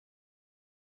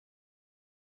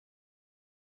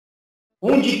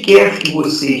Onde quer que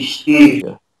você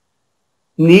esteja,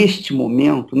 neste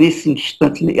momento, nesse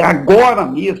instante, agora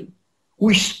mesmo,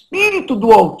 o Espírito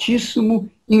do Altíssimo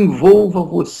envolva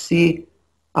você,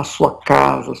 a sua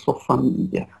casa, a sua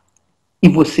família. E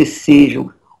você seja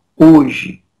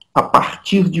hoje, a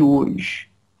partir de hoje,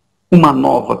 uma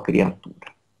nova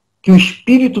criatura. Que o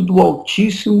Espírito do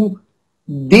Altíssimo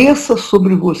desça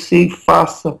sobre você e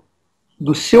faça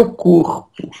do seu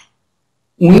corpo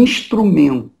um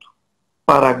instrumento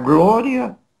para a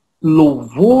glória,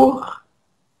 louvor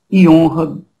e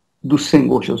honra do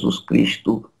Senhor Jesus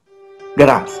Cristo.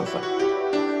 Graças a Deus.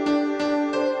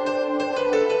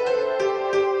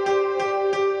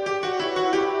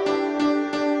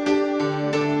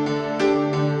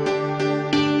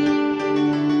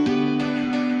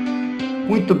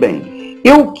 Muito bem.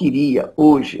 Eu queria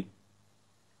hoje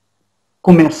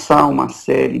começar uma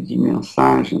série de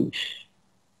mensagens,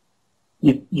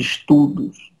 de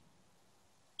estudos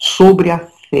sobre a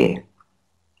fé.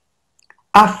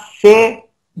 A fé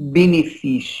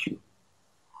benefício.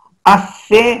 A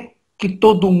fé que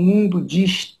todo mundo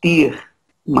diz ter,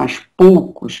 mas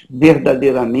poucos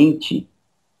verdadeiramente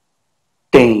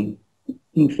têm,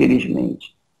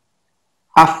 infelizmente.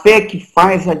 A fé que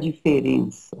faz a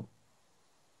diferença.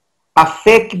 A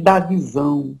fé que dá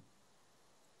visão.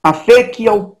 A fé que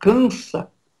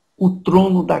alcança o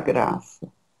trono da graça.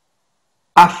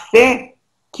 A fé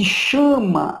que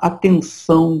chama a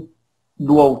atenção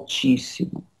do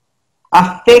Altíssimo.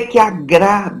 A fé que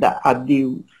agrada a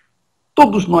Deus.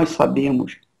 Todos nós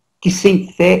sabemos que sem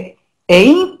fé é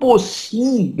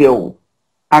impossível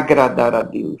agradar a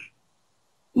Deus.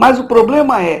 Mas o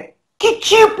problema é, que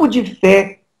tipo de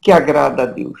fé que agrada a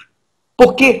Deus?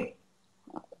 Porque,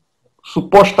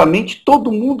 supostamente,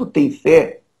 todo mundo tem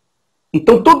fé.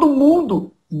 Então, todo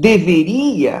mundo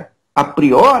deveria, a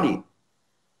priori,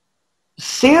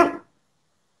 ser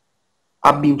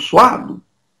abençoado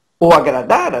ou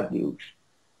agradar a Deus.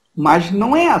 Mas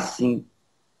não é assim.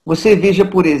 Você veja,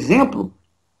 por exemplo,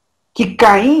 que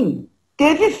Caim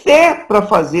teve fé para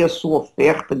fazer a sua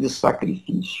oferta de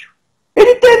sacrifício.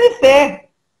 Ele teve fé.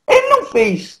 Ele não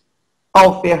fez a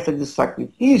oferta de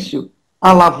sacrifício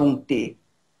à la vontade.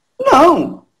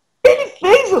 Não. Ele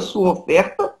fez a sua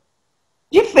oferta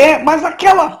de fé. Mas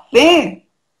aquela fé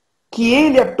que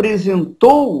ele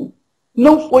apresentou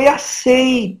não foi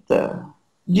aceita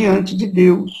diante de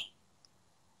Deus.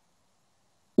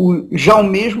 Já o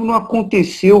mesmo não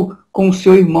aconteceu com o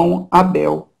seu irmão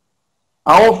Abel.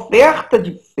 A oferta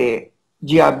de fé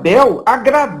de Abel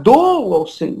agradou ao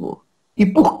Senhor. E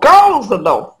por causa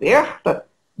da oferta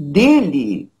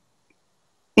dele,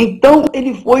 então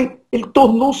ele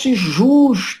tornou-se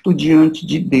justo diante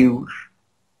de Deus.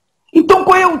 Então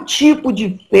qual é o tipo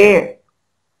de fé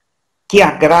que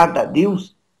agrada a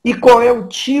Deus e qual é o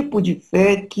tipo de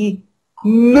fé que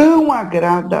não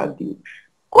agrada a Deus?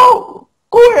 Qual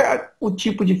é o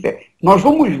tipo de fé? Nós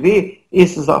vamos ver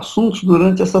esses assuntos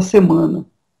durante essa semana.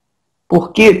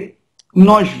 Porque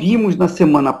nós vimos na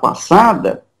semana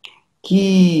passada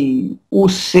que o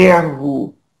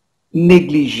servo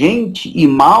negligente e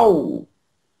mau,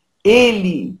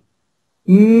 ele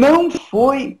não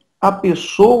foi a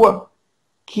pessoa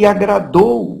que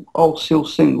agradou ao seu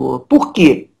Senhor. Por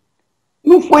quê?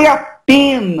 Não foi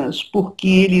apenas porque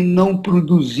ele não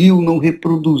produziu, não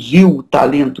reproduziu o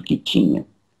talento que tinha,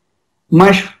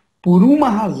 mas por uma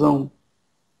razão,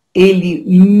 ele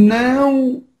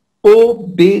não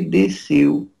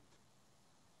obedeceu.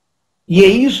 E é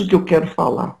isso que eu quero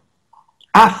falar.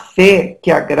 A fé que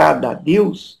agrada a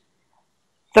Deus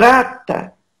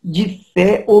trata de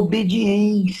fé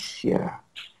obediência.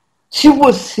 Se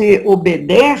você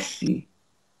obedece,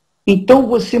 então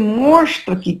você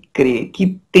mostra que crê,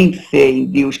 que tem fé em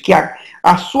Deus, que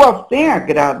a sua fé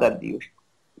agrada a Deus.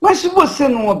 Mas se você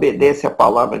não obedece à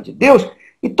palavra de Deus,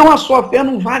 então a sua fé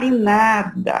não vale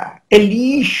nada. É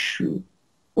lixo.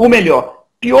 Ou melhor,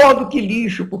 pior do que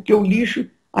lixo, porque o lixo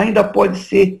ainda pode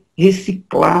ser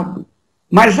reciclado.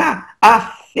 Mas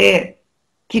a fé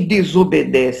que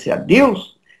desobedece a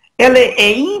Deus, ela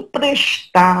é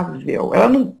imprestável, ela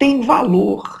não tem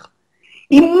valor.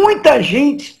 E muita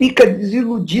gente fica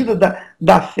desiludida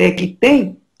da fé que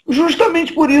tem,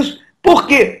 justamente por isso.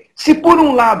 Porque se por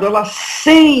um lado ela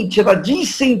sente, ela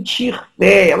diz sentir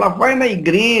fé, ela vai na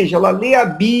igreja, ela lê a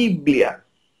Bíblia,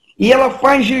 e ela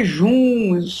faz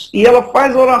jejuns, e ela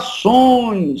faz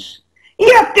orações,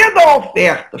 e até dá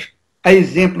ofertas, a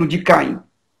exemplo de Caim.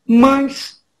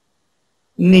 Mas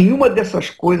nenhuma dessas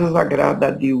coisas agrada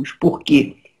a Deus. Por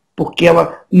quê? Porque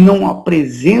ela não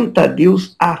apresenta a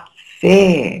Deus a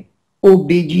fé,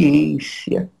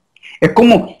 obediência. É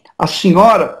como a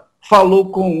senhora falou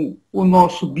com o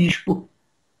nosso bispo: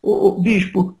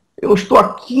 bispo, eu estou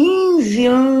há 15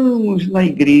 anos na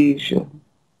igreja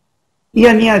e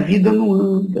a minha vida não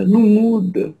anda, não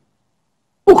muda.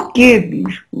 Por quê,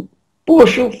 bispo?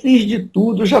 Poxa, eu fiz de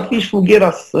tudo, eu já fiz fogueira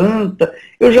santa,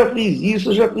 eu já fiz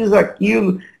isso, eu já fiz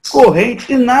aquilo,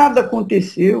 corrente, e nada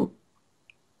aconteceu.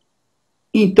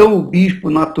 Então o bispo,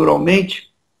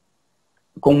 naturalmente,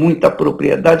 com muita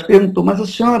propriedade, perguntou: mas a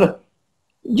senhora,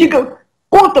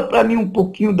 conta para mim um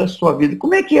pouquinho da sua vida,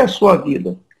 como é que é a sua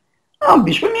vida? Não,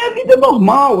 bispo, a minha vida é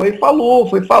normal. Aí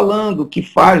foi falando o que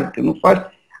faz, o que não faz.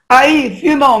 Aí,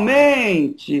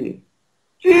 finalmente,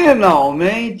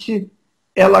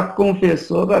 ela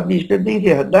confessou: bispo, é bem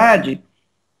verdade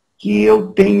que eu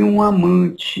tenho um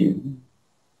amante.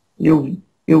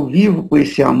 Eu vivo com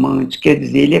esse amante, quer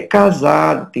dizer, ele é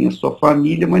casado, tem a sua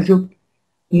família, mas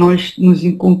nós nos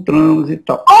encontramos e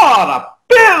tal. Ora,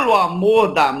 pelo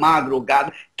amor da madrugada,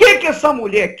 o que essa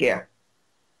mulher quer?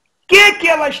 O que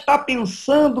ela está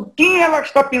pensando? Quem ela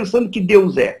está pensando que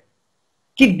Deus é?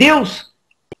 Que Deus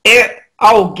é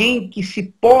alguém que se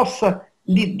possa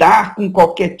lidar com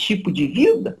qualquer tipo de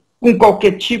vida? Com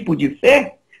qualquer tipo de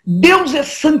fé? Deus é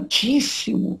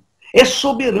santíssimo, é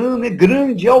soberano, é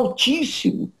grande, é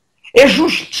altíssimo, é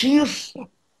justiça.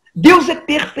 Deus é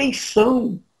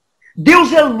perfeição.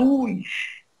 Deus é luz.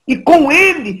 E com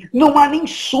Ele não há nem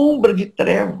sombra de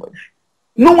trevas.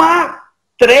 Não há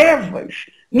trevas.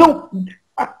 Não,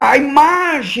 a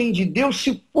imagem de Deus,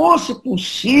 se fosse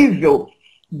possível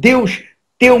Deus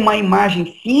ter uma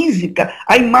imagem física,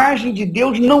 a imagem de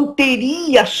Deus não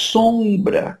teria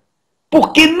sombra,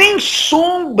 porque nem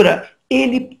sombra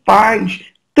Ele faz,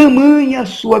 tamanha a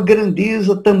sua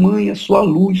grandeza, tamanha a sua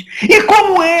luz. E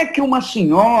como é que uma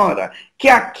senhora que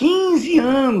há 15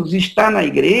 anos está na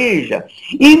igreja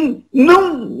e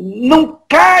não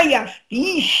cai a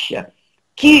ficha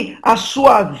que a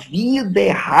sua vida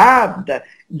errada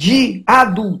de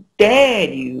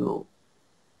adultério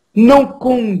não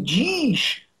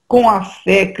condiz com a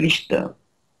fé cristã?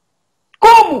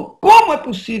 Como é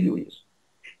possível isso?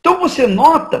 Então você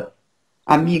nota,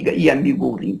 amiga e amigo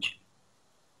ouvinte,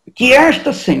 que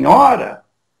esta senhora,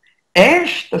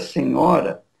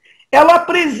 ela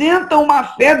apresenta uma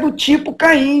fé do tipo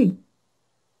Caim.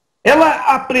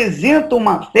 Ela apresenta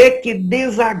uma fé que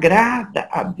desagrada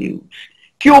a Deus,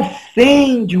 que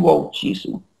ofende o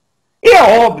Altíssimo. E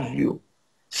é óbvio,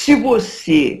 se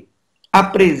você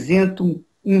apresenta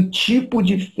um tipo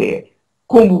de fé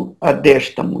como a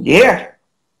desta mulher,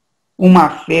 uma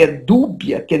fé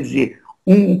dúbia, quer dizer,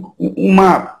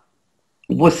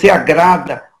 você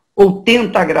agrada ou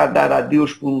tenta agradar a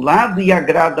Deus por um lado e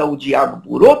agrada ao diabo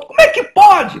por outro, como é que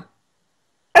pode?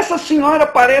 Essa senhora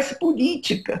parece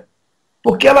política,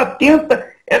 porque ela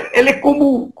é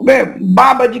como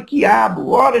baba de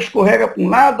quiabo, ora escorrega para um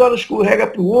lado, ora escorrega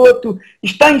para o outro,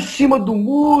 está em cima do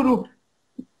muro.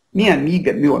 Minha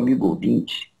amiga, meu amigo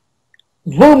ouvinte,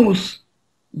 vamos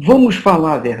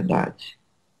falar a verdade.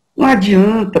 Não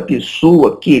adianta a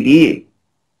pessoa querer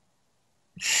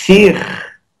ser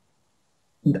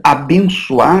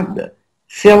abençoada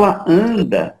se ela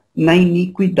anda na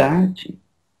iniquidade.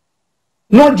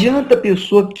 Não adianta a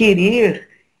pessoa querer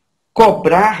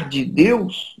cobrar de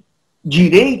Deus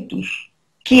direitos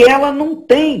que ela não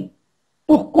tem,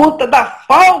 por conta da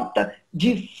falta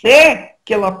de fé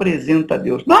que ela apresenta a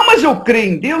Deus. Não, mas eu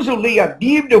creio em Deus, eu leio a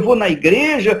Bíblia, eu vou na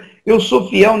igreja, eu sou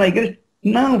fiel na igreja.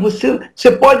 Não,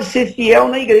 você pode ser fiel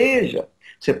na igreja,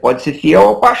 você pode ser fiel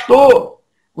ao pastor,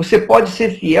 você pode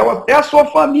ser fiel até à sua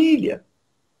família.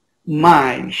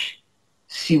 Mas,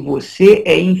 se você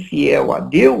é infiel a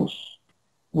Deus,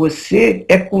 você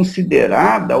é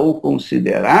considerada ou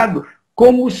considerado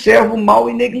como o servo mau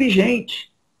e negligente.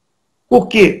 Por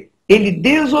quê? Ele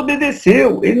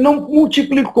desobedeceu, ele não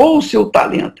multiplicou o seu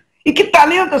talento. E que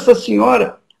talento essa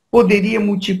senhora poderia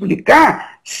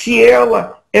multiplicar se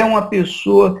ela é uma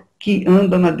pessoa que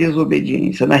anda na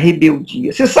desobediência, na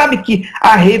rebeldia? Você sabe que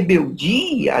a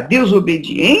rebeldia, a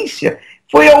desobediência,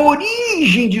 foi a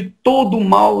origem de todo o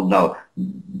mal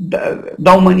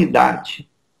da humanidade.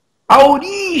 A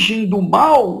origem do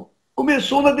mal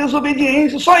começou na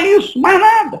desobediência, só isso, mais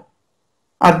nada.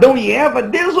 Adão e Eva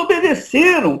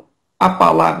desobedeceram a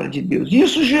palavra de Deus.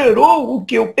 Isso gerou o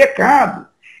que? O pecado.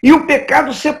 E o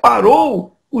pecado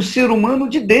separou o ser humano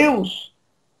de Deus.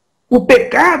 O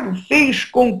pecado fez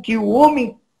com que o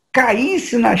homem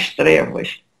caísse nas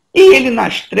trevas. E ele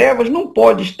nas trevas não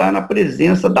pode estar na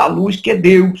presença da luz que é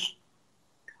Deus.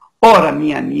 Ora,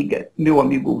 minha amiga, meu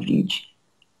amigo ouvinte,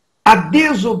 a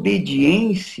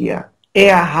desobediência é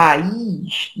a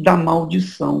raiz da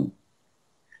maldição.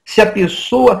 Se a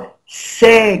pessoa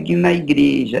segue na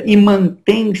igreja e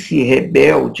mantém-se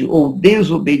rebelde ou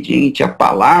desobediente à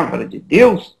palavra de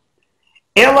Deus,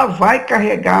 ela vai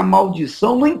carregar a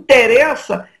maldição, não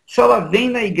interessa se ela vem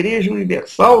na igreja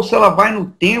universal, se ela vai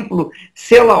no templo,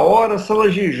 se ela ora, se ela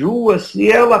jejua,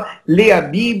 se ela lê a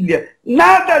Bíblia,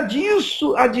 nada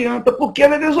disso adianta, porque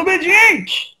ela é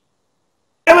desobediente.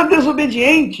 Ela é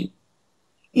desobediente.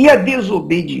 E a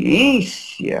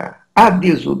desobediência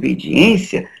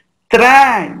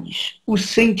traz o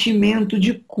sentimento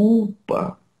de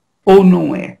culpa, ou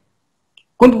não é?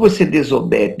 Quando você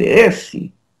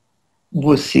desobedece,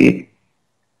 você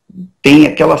tem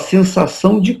aquela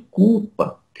sensação de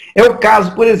culpa. É o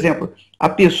caso, por exemplo, a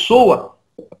pessoa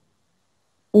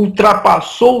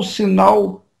ultrapassou o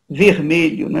sinal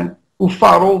vermelho, né? O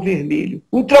farol vermelho.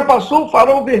 Ultrapassou o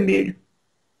farol vermelho.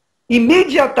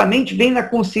 Imediatamente vem na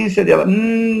consciência dela,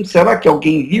 será que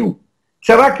alguém viu?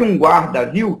 Será que um guarda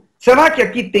viu? Será que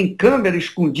aqui tem câmera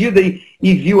escondida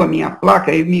e viu a minha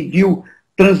placa e me viu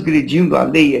transgredindo a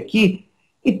lei aqui?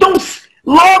 Então,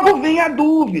 logo vem a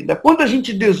dúvida. Quando a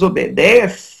gente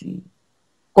desobedece,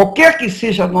 qualquer que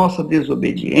seja a nossa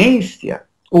desobediência,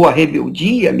 ou a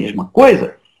rebeldia, a mesma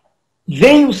coisa,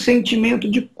 vem o sentimento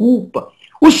de culpa.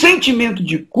 O sentimento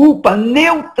de culpa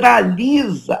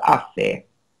neutraliza a fé.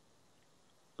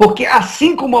 Porque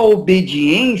assim como a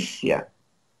obediência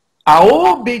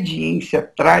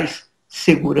traz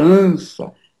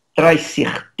segurança, traz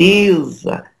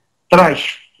certeza,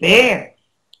 traz fé,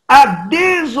 a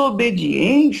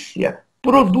desobediência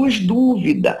produz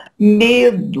dúvida,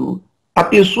 medo. A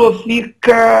pessoa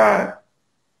fica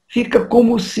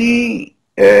como se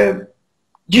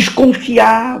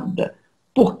desconfiada,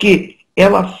 porque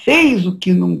ela fez o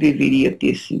que não deveria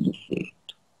ter sido feito.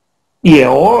 E é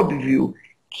óbvio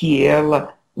que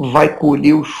ela vai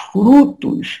colher os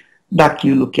frutos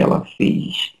daquilo que ela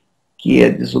fez, que é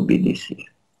desobedecer.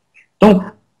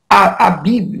 Então, a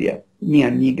Bíblia, minha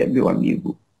amiga, meu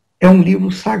amigo, é um livro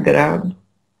sagrado.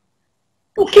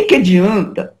 O que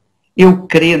adianta eu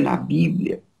crer na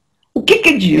Bíblia? O que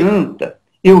adianta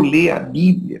eu ler a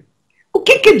Bíblia? O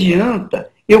que adianta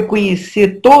eu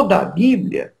conhecer toda a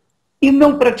Bíblia e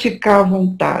não praticar a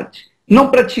vontade,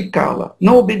 não praticá-la,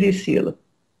 não obedecê-la?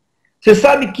 Você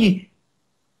sabe que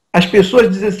as pessoas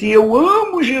dizem assim, eu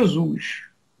amo Jesus.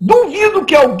 Duvido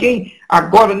que alguém,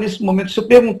 agora, nesse momento, se eu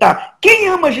perguntar, quem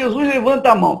ama Jesus,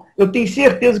 levanta a mão. Eu tenho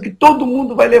certeza que todo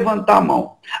mundo vai levantar a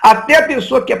mão. Até a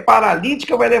pessoa que é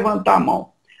paralítica vai levantar a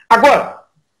mão. Agora,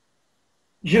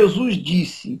 Jesus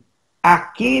disse,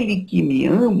 aquele que me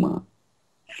ama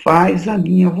faz a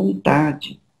minha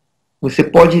vontade. Você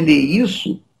pode ler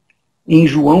isso em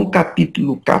João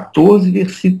capítulo 14,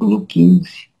 versículo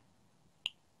 15.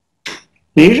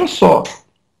 Veja só,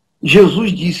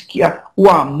 Jesus diz que o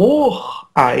amor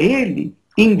a ele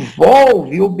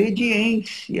envolve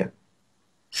obediência.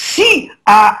 Se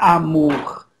há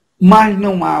amor, mas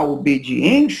não há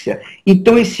obediência,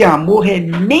 então esse amor é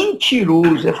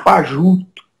mentiroso, é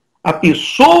fajuto. A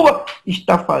pessoa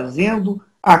está fazendo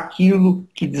aquilo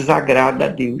que desagrada a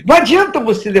Deus. Não adianta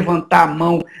você levantar a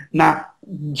mão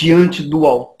diante do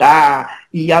altar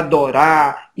e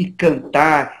adorar e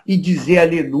cantar e dizer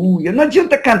aleluia. Não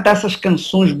adianta cantar essas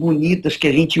canções bonitas que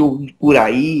a gente ouve por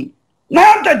aí.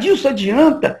 Nada disso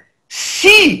adianta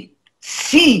se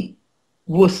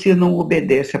você não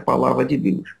obedece à palavra de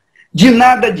Deus. De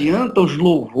nada adianta os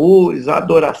louvores, a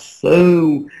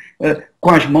adoração, com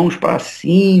as mãos para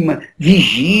cima,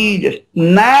 vigílias.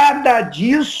 Nada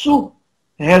disso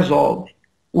resolve.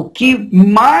 O que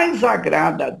mais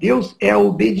agrada a Deus é a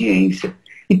obediência.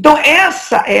 Então,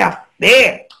 essa é a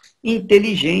fé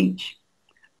inteligente.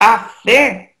 A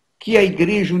fé que a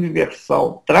Igreja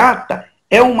Universal trata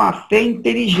é uma fé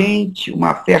inteligente,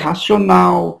 uma fé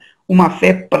racional, uma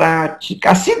fé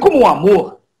prática. Assim como o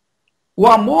amor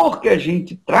que a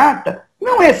gente trata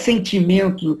não é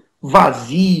sentimento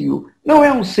vazio, não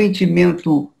é um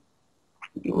sentimento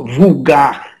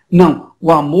vulgar. Não,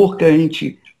 o amor que a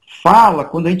gente fala,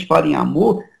 quando a gente fala em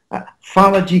amor,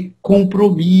 fala de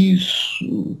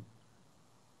compromisso,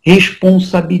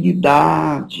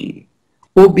 responsabilidade,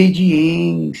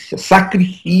 obediência,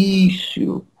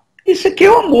 sacrifício. Isso aqui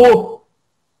é o amor.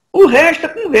 O resto é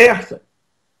conversa.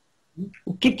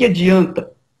 O que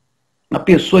adianta a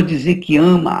pessoa dizer que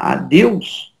ama a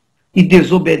Deus e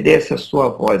desobedece a sua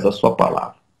voz, a sua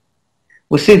palavra?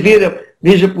 Você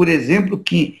veja por exemplo,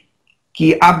 que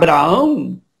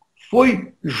Abraão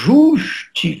foi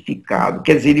justificado,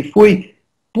 quer dizer, ele foi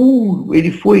puro,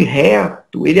 ele foi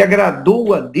reto, ele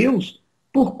agradou a Deus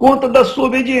por conta da sua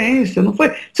obediência. Não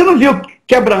foi? Você não viu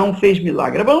que Abraão fez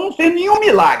milagre? Abraão não fez nenhum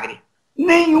milagre.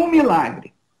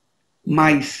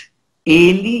 Mas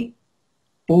ele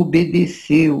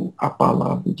obedeceu a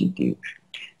palavra de Deus.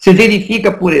 Você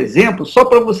verifica, por exemplo, só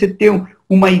para você ter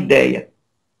uma ideia,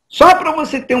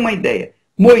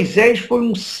 Moisés foi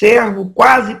um servo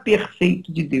quase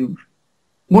perfeito de Deus.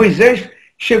 Moisés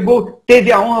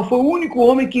teve a honra, foi o único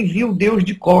homem que viu Deus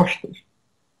de costas.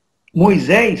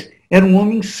 Moisés era um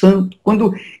homem santo.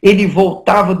 Quando ele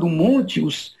voltava do monte,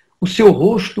 o seu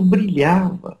rosto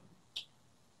brilhava.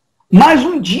 Mas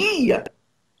um dia,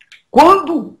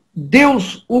 quando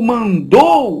Deus o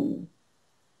mandou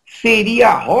ferir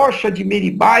a rocha de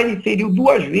Meribá, ele feriu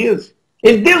 2 vezes.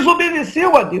 Ele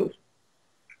desobedeceu a Deus.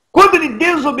 Quando ele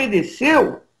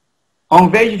desobedeceu, ao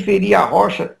invés de ferir a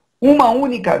rocha uma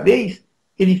única vez,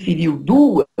 ele feriu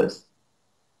 2.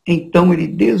 Então ele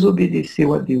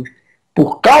desobedeceu a Deus.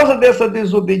 Por causa dessa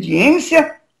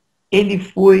desobediência, ele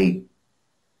foi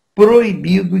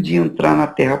proibido de entrar na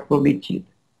terra prometida.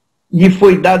 Lhe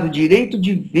foi dado o direito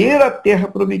de ver a terra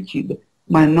prometida,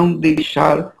 mas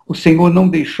o Senhor não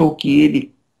deixou que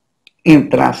ele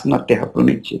entrasse na terra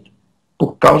prometida,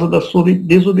 por causa da sua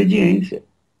desobediência.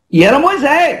 E era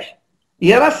Moisés,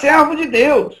 e era servo de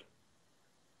Deus.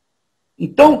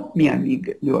 Então, minha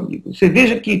amiga, meu amigo, você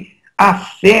veja que a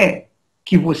fé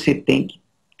que você tem,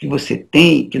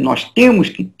 que nós temos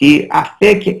que ter, a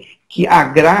fé que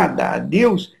agrada a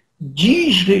Deus,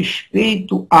 diz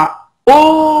respeito à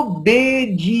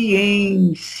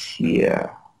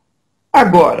obediência.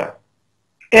 Agora,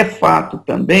 é fato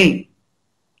também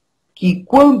que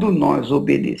quando nós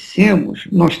obedecemos,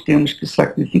 nós temos que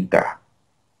sacrificar.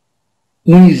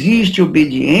 Não existe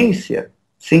obediência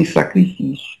sem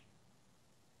sacrifício.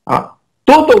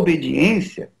 Toda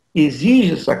obediência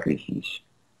exige sacrifício.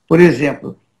 Por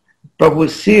exemplo, para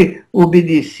você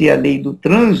obedecer à lei do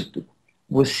trânsito,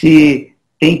 você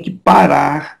tem que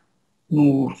parar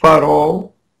no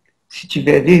farol, se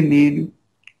tiver vermelho,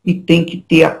 e tem que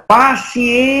ter a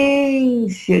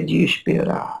paciência de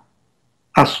esperar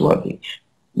a sua vez.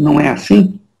 Não é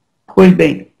assim? Pois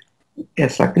bem, é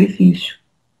sacrifício.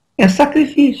 É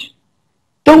sacrifício.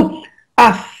 Então,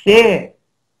 a fé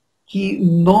que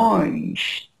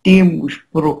nós temos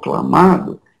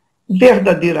proclamado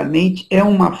verdadeiramente é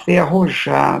uma fé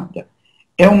arrojada,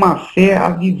 é uma fé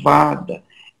avivada,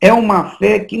 é uma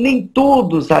fé que nem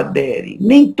todos aderem,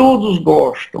 nem todos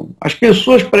gostam. As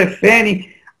pessoas preferem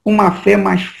uma fé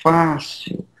mais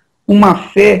fácil, uma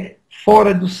fé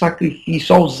fora do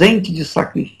sacrifício, ausente de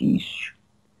sacrifício.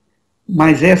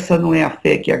 Mas essa não é a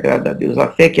fé que agrada a Deus. A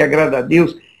fé que agrada a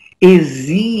Deus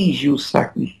exige o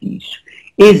sacrifício.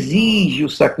 Exige o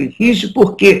sacrifício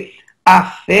porque a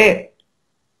fé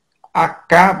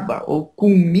acaba ou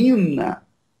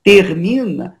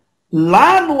termina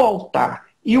lá no altar.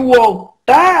 E o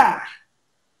altar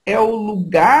é o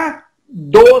lugar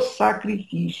do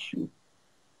sacrifício.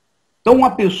 Então, uma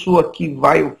pessoa que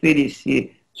vai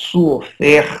oferecer sua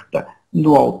oferta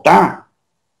no altar,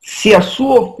 se a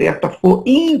sua oferta for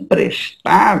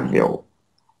imprestável,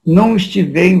 não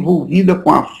estiver envolvida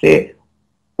com a fé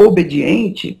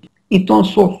obediente, então a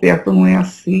sua oferta não é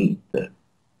aceita.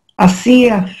 Assim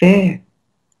é a fé.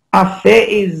 A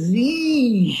fé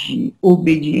exige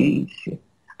obediência.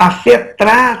 A fé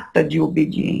trata de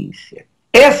obediência.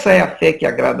 Essa é a fé que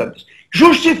agrada a Deus.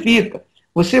 Justifica.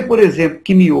 Você, por exemplo,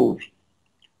 que me ouve,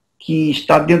 que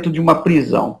está dentro de uma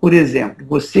prisão, por exemplo,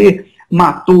 você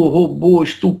matou, roubou,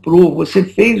 estuprou, você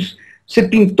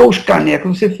pintou os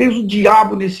canecos, você fez o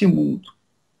diabo nesse mundo.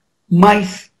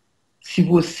 Mas se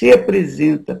você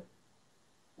apresenta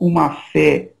uma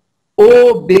fé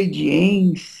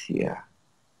obediência,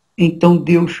 então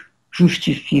Deus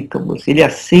justifica você, Ele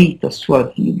aceita a sua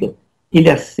vida, Ele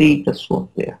aceita a sua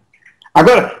fé.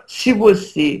 Agora, se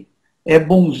você é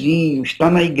bonzinho, está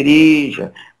na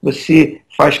igreja, você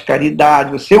faz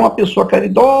caridade, você é uma pessoa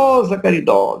caridosa,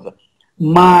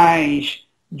 mas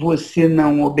você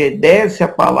não obedece à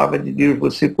palavra de Deus,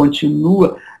 você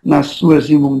continua nas suas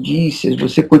imundícias,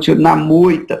 você continua na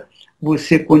moita,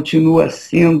 você continua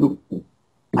sendo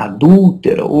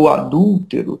adúltera ou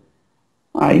adúltero,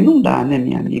 aí não dá, né,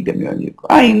 minha amiga, meu amigo?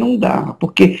 Aí não dá,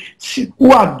 porque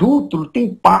o adúltero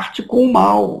tem parte com o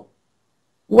mal.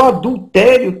 O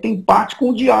adultério tem parte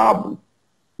com o diabo.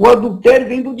 O adultério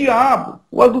vem do diabo.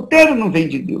 O adultério não vem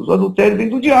de Deus, o adultério vem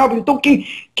do diabo. Então,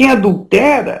 quem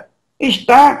adultera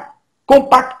está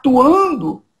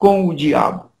compactuando com o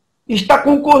diabo, está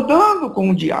concordando com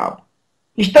o diabo,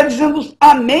 está dizendo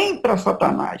amém para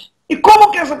Satanás. E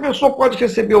como que essa pessoa pode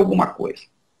receber alguma coisa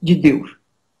de Deus?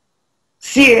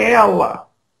 Se ela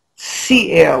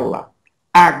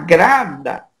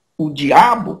agrada o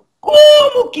diabo,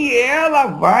 como que ela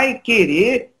vai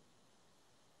querer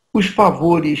os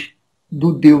favores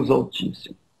do Deus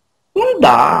Altíssimo. Não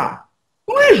dá,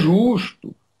 não é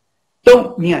justo.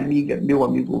 Então, minha amiga, meu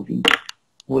amigo ouvinte,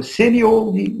 você me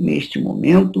ouve neste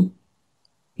momento,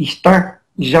 está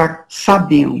já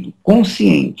sabendo,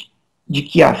 consciente de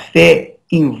que a fé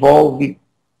envolve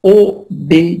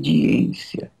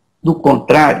obediência. Do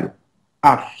contrário,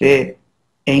 a fé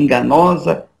é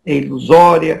enganosa, é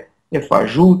ilusória, é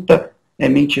fajuta, é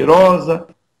mentirosa,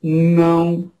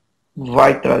 não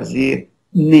vai trazer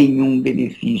nenhum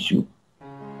benefício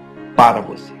para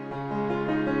você.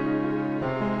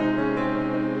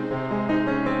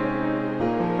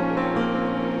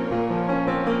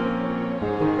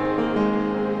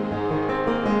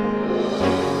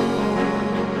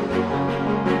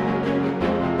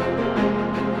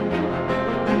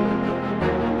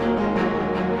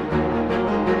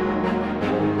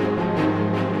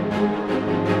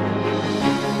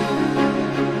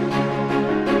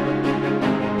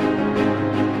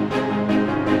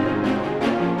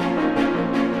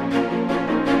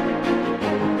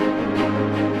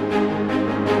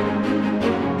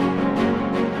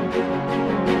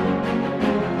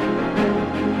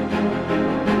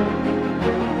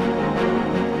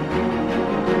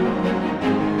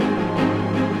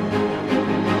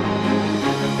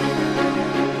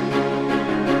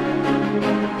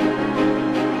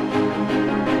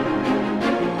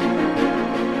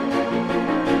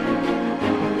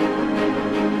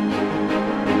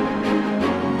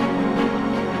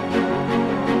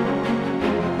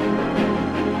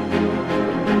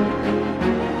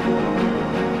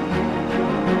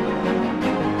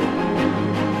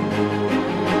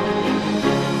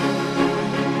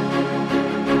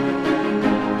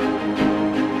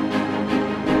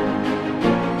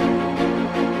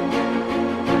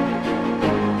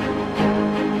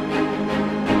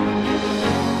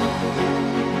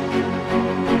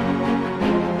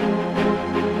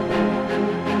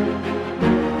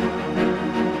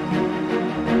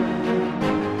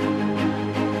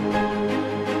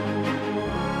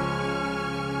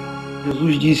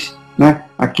 Jesus disse, né,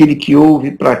 aquele que ouve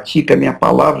e pratica a minha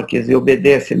palavra, quer dizer,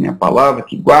 obedece a minha palavra,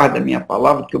 que guarda a minha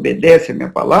palavra, que obedece a minha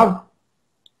palavra,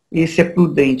 esse é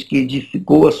prudente, que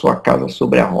edificou a sua casa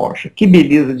sobre a rocha. Que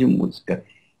beleza de música.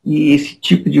 E esse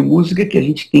tipo de música que a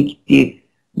gente tem que ter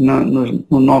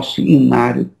no nosso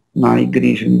inário, na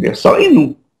Igreja Universal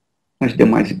e nas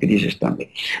demais igrejas também.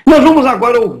 Nós vamos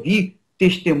agora ouvir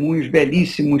testemunhos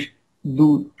belíssimos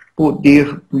do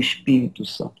poder do Espírito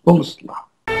Santo. Vamos lá.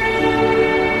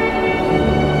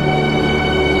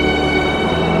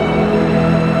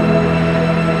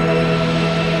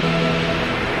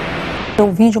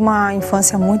 Eu vim de uma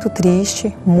infância muito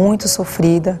triste, muito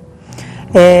sofrida.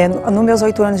 Nos meus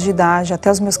 8 anos de idade, até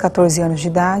os meus 14 anos de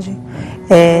idade,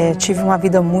 tive uma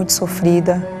vida muito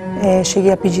sofrida.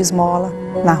 Cheguei a pedir esmola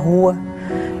na rua.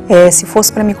 Se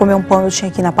fosse para mim comer um pão, eu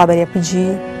tinha que ir na padaria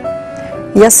pedir.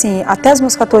 E assim, até os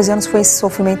meus 14 anos foi esse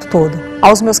sofrimento todo.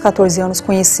 Aos meus 14 anos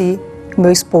conheci o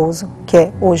meu esposo,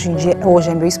 que hoje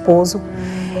é meu esposo.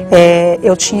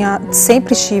 Eu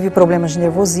sempre tive problemas de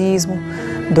nervosismo,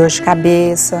 dor de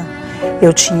cabeça,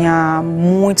 eu tinha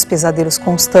muitos pesadelos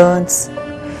constantes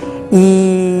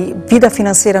e vida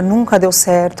financeira nunca deu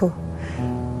certo.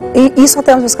 E isso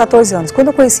até os meus 14 anos. Quando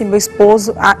eu conheci meu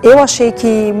esposo, eu achei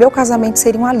que meu casamento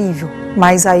seria um alívio,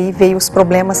 mas aí veio os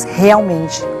problemas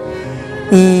realmente.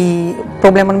 E o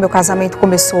problema no meu casamento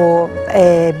começou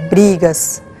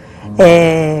brigas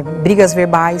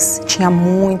verbais, tinha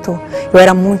muito, eu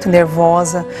era muito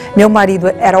nervosa, meu marido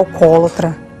era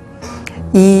alcoólatra.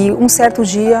 E um certo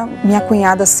dia, minha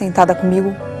cunhada sentada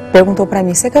comigo perguntou para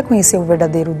mim, você quer conhecer o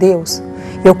verdadeiro Deus?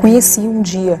 Eu conheci um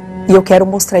dia e eu quero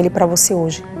mostrar ele para você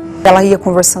hoje. Ela ia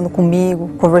conversando comigo,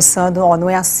 não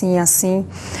é assim, é assim.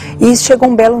 E chegou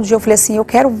um belo dia, eu falei assim, eu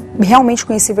quero realmente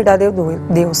conhecer o verdadeiro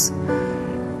Deus.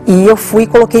 E eu fui e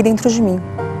coloquei dentro de mim.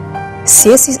 Se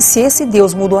esse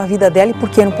Deus mudou a vida dela, e por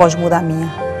que não pode mudar a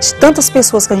minha? De tantas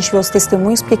pessoas que a gente vê os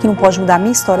testemunhos, por que não pode mudar a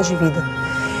minha história de vida?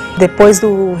 Depois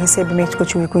do recebimento que eu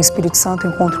tive com o Espírito Santo, o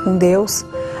encontro com Deus,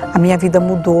 a minha vida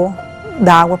mudou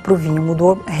da água para o vinho,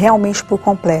 mudou realmente por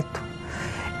completo.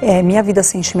 Minha vida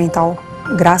sentimental,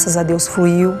 graças a Deus,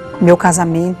 fluiu, meu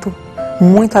casamento,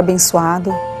 muito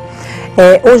abençoado.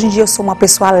 Hoje em dia eu sou uma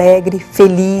pessoa alegre,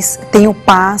 feliz, tenho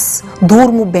paz,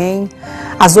 durmo bem.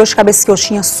 As dores de cabeça que eu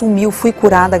tinha sumiu, fui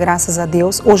curada, graças a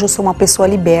Deus. Hoje eu sou uma pessoa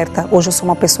liberta, hoje eu sou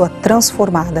uma pessoa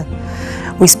transformada.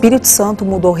 O Espírito Santo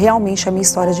mudou realmente a minha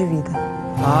história de vida.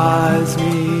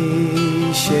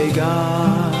 Faz-me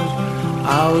chegar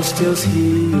aos teus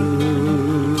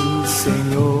rios,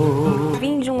 Senhor.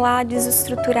 Vim de um lar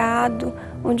desestruturado,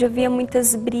 onde havia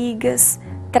muitas brigas,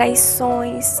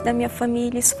 traições da minha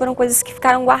família. Isso foram coisas que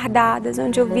ficaram guardadas,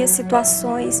 onde eu via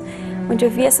situações, onde eu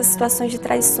via essas situações de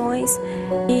traições.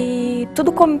 E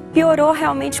tudo piorou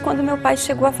realmente quando meu pai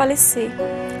chegou a falecer.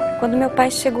 Quando meu pai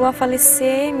chegou a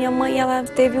falecer, minha mãe, ela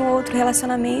teve um outro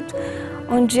relacionamento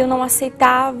onde eu não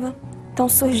aceitava. Então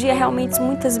surgia realmente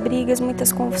muitas brigas,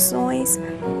 muitas confusões.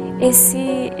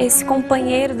 Esse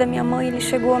companheiro da minha mãe, ele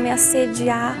chegou a me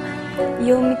assediar e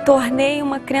eu me tornei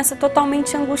uma criança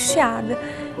totalmente angustiada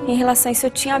em relação a isso. Eu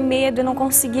tinha medo, eu não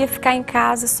conseguia ficar em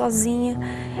casa sozinha.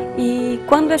 E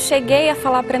quando eu cheguei a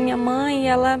falar para minha mãe,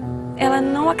 ela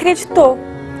não acreditou.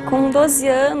 Com 12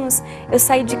 anos, eu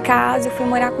saí de casa, eu fui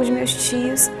morar com os meus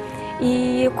tios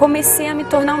e eu comecei a me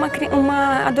tornar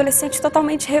uma adolescente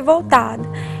totalmente revoltada.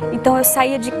 Então eu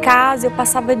saía de casa, eu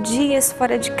passava dias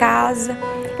fora de casa,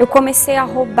 eu comecei a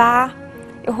roubar,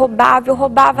 eu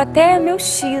roubava até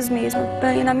meus tios mesmo,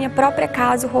 na minha própria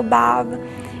casa eu roubava,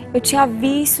 eu tinha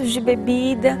vícios de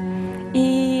bebida.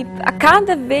 E a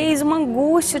cada vez uma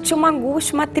angústia, eu tinha uma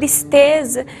angústia, uma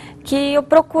tristeza que eu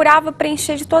procurava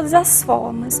preencher de todas as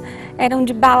formas. Eram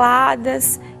de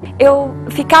baladas, eu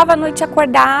ficava à noite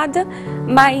acordada,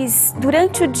 mas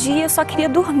durante o dia eu só queria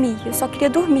dormir,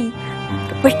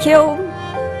 porque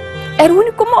era o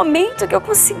único momento que eu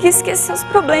conseguia esquecer os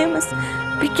problemas,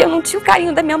 porque eu não tinha o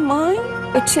carinho da minha mãe,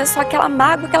 eu tinha só aquela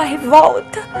mágoa, aquela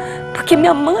revolta, porque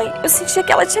minha mãe, eu sentia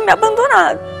que ela tinha me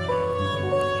abandonado.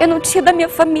 Eu não tinha da minha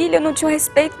família, eu não tinha o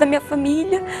respeito da minha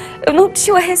família, eu não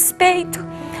tinha o respeito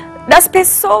das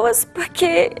pessoas,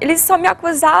 porque eles só me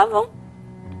acusavam,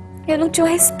 eu não tinha o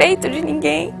respeito de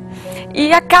ninguém.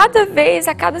 E a cada vez,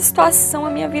 a cada situação, a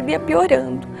minha vida ia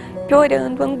piorando,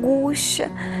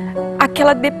 angústia,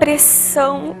 aquela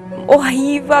depressão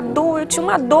horrível, a dor, eu tinha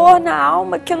uma dor na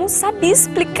alma que eu não sabia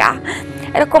explicar.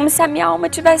 Era como se a minha alma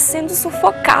estivesse sendo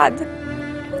sufocada.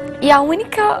 E a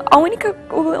única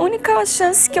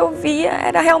chance que eu via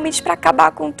era realmente para acabar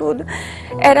com tudo.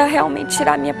 Era realmente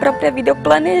tirar a minha própria vida. Eu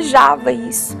planejava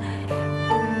isso.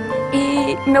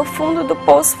 E meu fundo do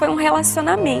poço foi um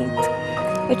relacionamento.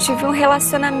 Eu tive um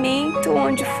relacionamento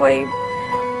onde foi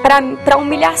para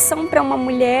humilhação para uma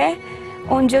mulher,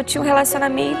 onde eu tinha um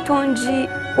relacionamento onde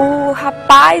o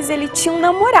rapaz, ele tinha um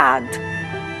namorado.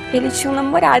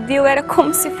 E eu era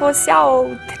como se fosse a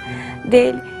outra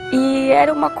dele. E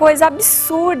era uma coisa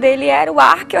absurda, ele era o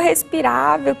ar que eu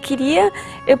respirava,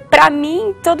 pra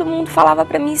mim, todo mundo falava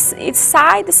pra mim,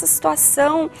 sai dessa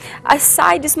situação,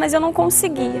 sai disso, mas eu não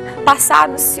conseguia.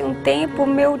 Passado-se um tempo,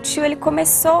 meu tio, ele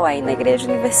começou a ir na Igreja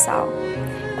Universal.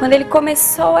 Quando ele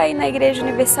começou a ir na Igreja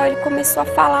Universal, ele começou a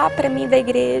falar pra mim da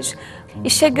igreja. E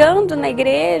chegando na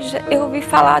igreja, eu ouvi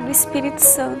falar do Espírito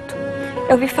Santo.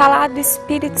 Eu ouvi falar do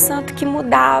Espírito Santo que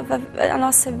mudava a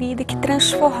nossa vida, que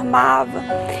transformava.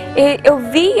 Eu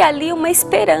vi ali uma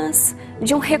esperança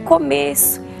de um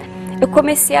recomeço. Eu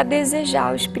comecei a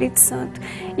desejar o Espírito Santo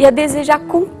e a desejar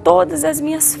com todas as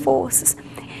minhas forças.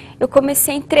 Eu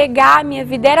comecei a entregar a minha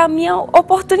vida, era a minha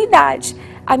oportunidade,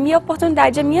 a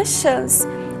minha chance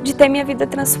de ter minha vida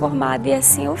transformada, e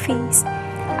assim eu fiz.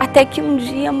 Até que um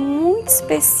dia muito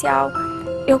especial,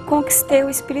 eu conquistei o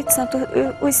Espírito Santo.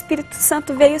 O Espírito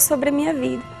Santo veio sobre a minha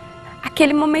vida.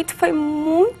 Aquele momento foi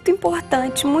muito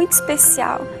importante, muito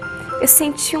especial. Eu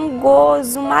senti um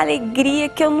gozo, uma alegria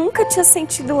que eu nunca tinha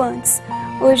sentido antes.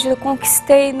 Hoje eu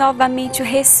conquistei novamente o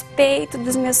respeito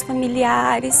dos meus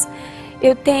familiares.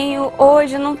 Eu tinha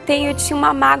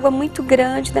uma mágoa muito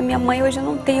grande da minha mãe, hoje eu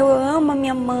não tenho, eu amo a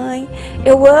minha mãe,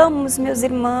 eu amo os meus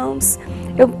irmãos.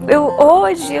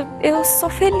 Hoje eu sou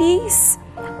feliz.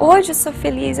 Hoje eu sou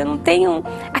feliz, eu não tenho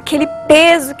aquele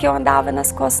peso que eu andava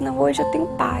nas costas, não. Hoje eu tenho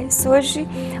paz, hoje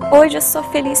eu sou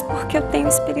feliz porque eu tenho o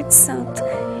Espírito Santo.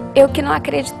 Eu que não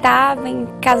acreditava em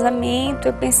casamento,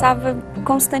 eu pensava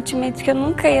constantemente que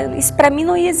isso para mim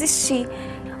não ia existir.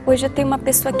 Hoje eu tenho uma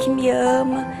pessoa que me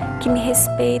ama, que me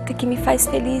respeita, que me faz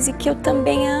feliz e que eu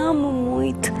também amo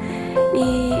muito.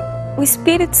 E o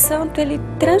Espírito Santo, ele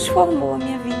transformou a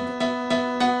minha vida.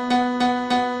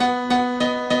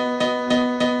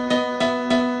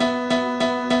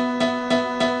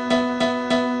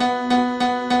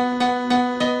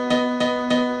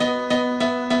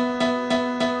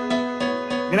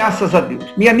 Graças a Deus.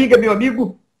 Minha amiga, meu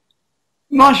amigo,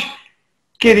 nós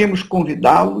queremos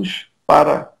convidá-los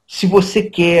para, se você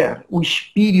quer o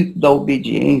espírito da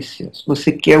obediência, se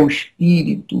você quer o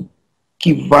espírito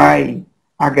que vai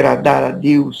agradar a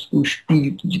Deus, o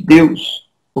espírito de Deus,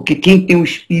 porque quem tem o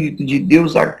espírito de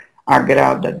Deus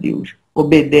agrada a Deus,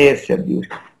 obedece a Deus.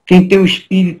 Quem tem o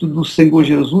espírito do Senhor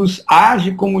Jesus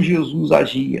age como Jesus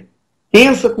agia,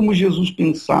 pensa como Jesus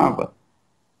pensava,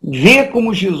 vê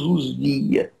como Jesus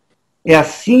via. É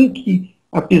assim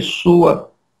a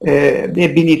pessoa é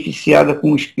beneficiada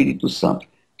com o Espírito Santo.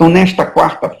 Então, nesta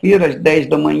quarta-feira, às 10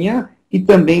 da manhã e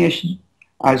também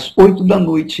às 8 da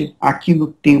noite, aqui no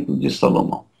Templo de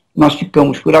Salomão. Nós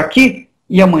ficamos por aqui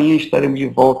e amanhã estaremos de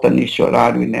volta neste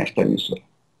horário e nesta emissora.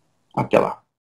 Até lá.